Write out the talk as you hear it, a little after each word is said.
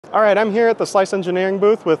All right, I'm here at the Slice Engineering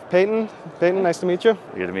booth with Peyton. Peyton, nice to meet you.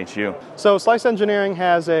 Good to meet you. So Slice Engineering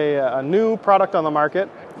has a new product on the market.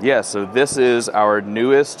 Yeah, so this is our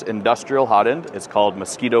newest industrial hotend. It's called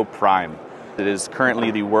Mosquito Prime. It is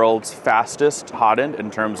currently the world's fastest hotend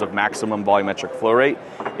in terms of maximum volumetric flow rate.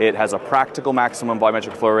 It has a practical maximum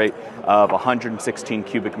volumetric flow rate of 116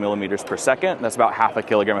 cubic millimeters per second. That's about half a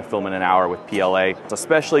kilogram of filament an hour with PLA. It's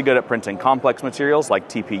especially good at printing complex materials like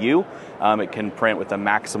TPU. It can print with a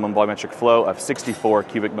maximum volumetric flow of 64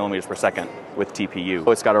 cubic millimeters per second with TPU.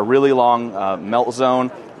 It's got a really long melt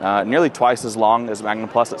zone, nearly twice as long as Magnum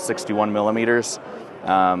Plus at 61 millimeters.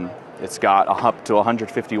 It's got up to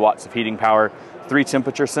 150 watts of heating power, 3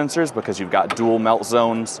 temperature sensors because you've got dual melt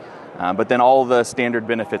zones, but then all the standard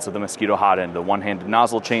benefits of the Mosquito hotend, the one-handed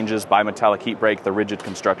nozzle changes, bimetallic heat break, the rigid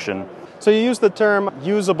construction. So you use the term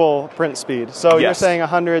usable print speed. So Yes. You're saying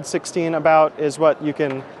 116 about is what you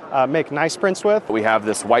can make nice prints with? We have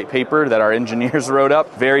this white paper that our engineers wrote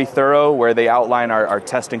up, very thorough, where they outline our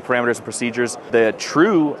testing parameters and procedures. The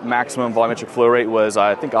true maximum volumetric flow rate was,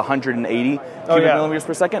 I think, 180 cubic millimeters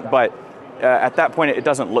per second, but at that point, it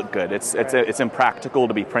doesn't look good. It's impractical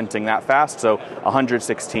to be printing that fast, so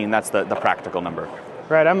 116, that's the practical number.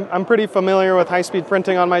 Right, I'm pretty familiar with high-speed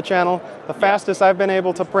printing on my channel. The fastest I've been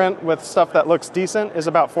able to print with stuff that looks decent is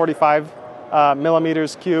about 45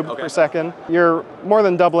 millimeters cubed per second. You're more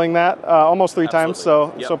than doubling that, almost 3 times,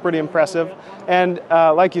 so pretty impressive. And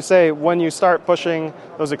like you say, when you start pushing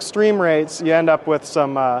those extreme rates, you end up with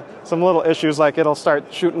some little issues, like it'll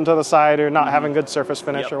start shooting to the side or not having good surface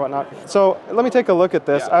finish or whatnot. So let me take a look at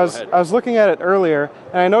this. I was looking at it earlier,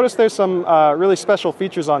 and I noticed there's some really special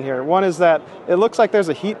features on here. One is that it looks like there's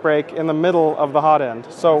a heat break in the middle of the hot end.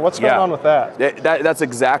 So what's going on with that? That's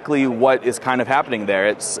exactly what is kind of happening there.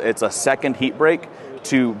 It's a second heat break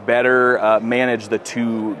to better manage the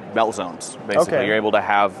 2 melt zones. Basically, you're able to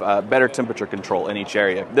have better temperature control in each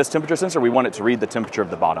area. This temperature sensor, we want it to read the temperature of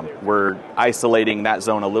the bottom. We're isolating that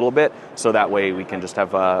zone a little bit, so that way we can just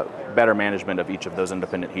have better management of each of those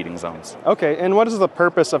independent heating zones. Okay, and what is the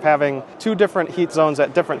purpose of having 2 different heat zones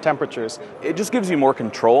at different temperatures? It just gives you more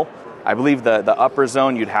control. I believe the upper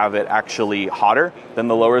zone, you'd have it actually hotter than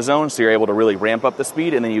the lower zone, so you're able to really ramp up the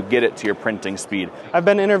speed, and then you get it to your printing speed. I've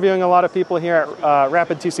been interviewing a lot of people here at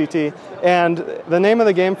Rapid TCT, and the name of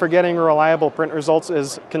the game for getting reliable print results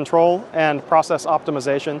is control and process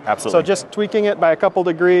optimization. Absolutely. So just tweaking it by a couple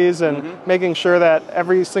degrees and making sure that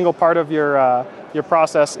every single part of your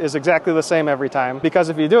process is exactly the same every time. Because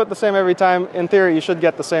if you do it the same every time, in theory, you should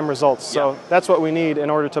get the same results. So that's what we need in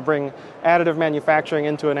order to bring additive manufacturing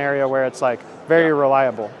into an area where it's like very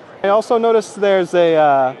reliable. I also noticed there's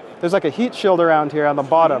like a heat shield around here on the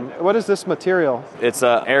bottom. What is this material? It's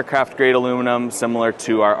Aircraft grade aluminum, similar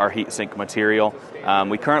to our heat sink material.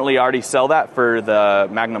 We currently already sell that for the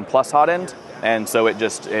Magnum Plus hotend. And so it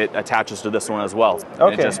attaches to this one as well.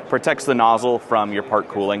 Okay. It just protects the nozzle from your part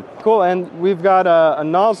cooling. Cool, and we've got a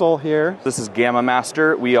nozzle here. This is Gamma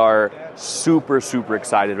Master. We are super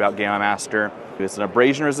excited about Gamma Master. It's an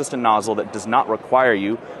abrasion-resistant nozzle that does not require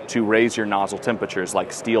you to raise your nozzle temperatures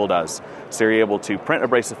like steel does. So you're able to print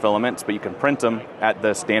abrasive filaments, but you can print them at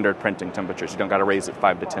the standard printing temperatures. You don't got to raise it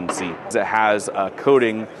 5 to 10 C. It has a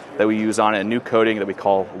coating that we use on it, a new coating that we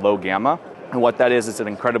call low gamma. And what that is, it's an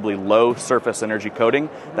incredibly low surface energy coating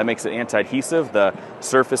that makes it anti-adhesive. The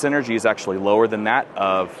surface energy is actually lower than that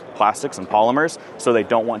of plastics and polymers, so they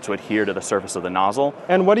don't want to adhere to the surface of the nozzle.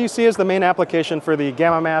 And what do you see as the main application for the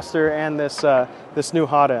Gamma Master and this new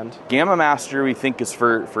hotend? Gamma Master, we think, is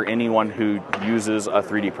for anyone who uses a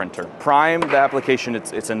 3D printer. Prime, the application,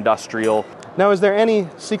 it's industrial. Now, is there any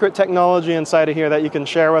secret technology inside of here that you can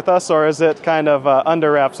share with us, or is it kind of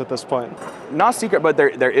under wraps at this point? Not secret, but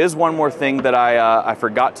there is one more thing that I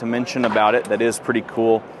forgot to mention about it that is pretty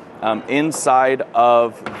cool. Inside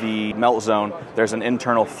of the melt zone, there's an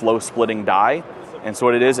internal flow splitting die. And so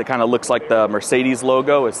what it is, it kind of looks like the Mercedes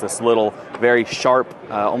logo. It's this little, very sharp,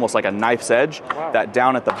 almost like a knife's edge, that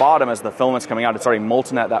down at the bottom, as the filament's coming out, it's already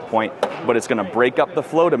molten at that point, but it's going to break up the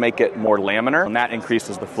flow to make it more laminar, and that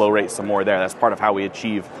increases the flow rate some more there. That's part of how we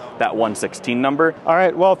achieve that 116 number. All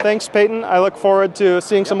right, well, thanks, Peyton. I look forward to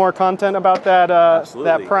seeing some more content about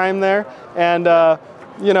that Prime there. And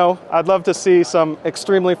you know, I'd love to see some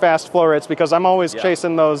extremely fast flow rates because I'm always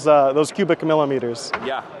chasing those cubic millimeters.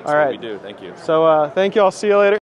 Yeah, that's all right. what we do. Thank you. So thank you. I'll see you later.